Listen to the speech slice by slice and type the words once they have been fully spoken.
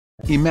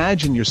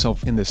Imagine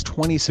yourself in this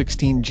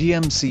 2016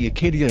 GMC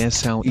Acadia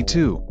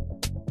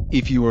SLE-2.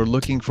 If you are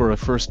looking for a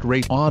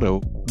first-rate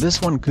auto,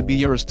 this one could be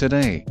yours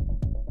today.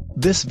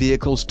 This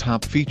vehicle's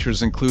top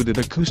features included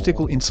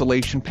acoustical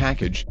insulation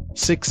package,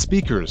 6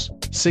 speakers,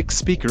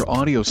 6-speaker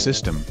audio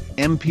system,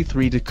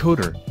 MP3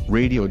 decoder,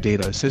 radio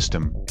data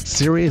system,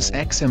 Sirius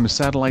XM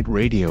satellite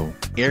radio,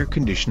 air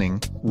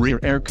conditioning,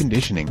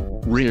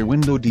 rear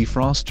window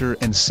defroster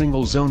and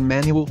single-zone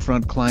manual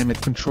front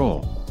climate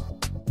control.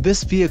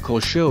 This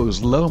vehicle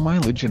shows low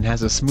mileage and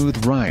has a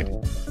smooth ride.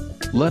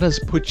 Let us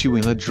put you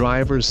in the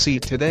driver's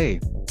seat today.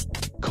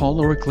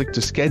 Call or click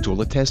to schedule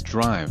a test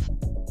drive.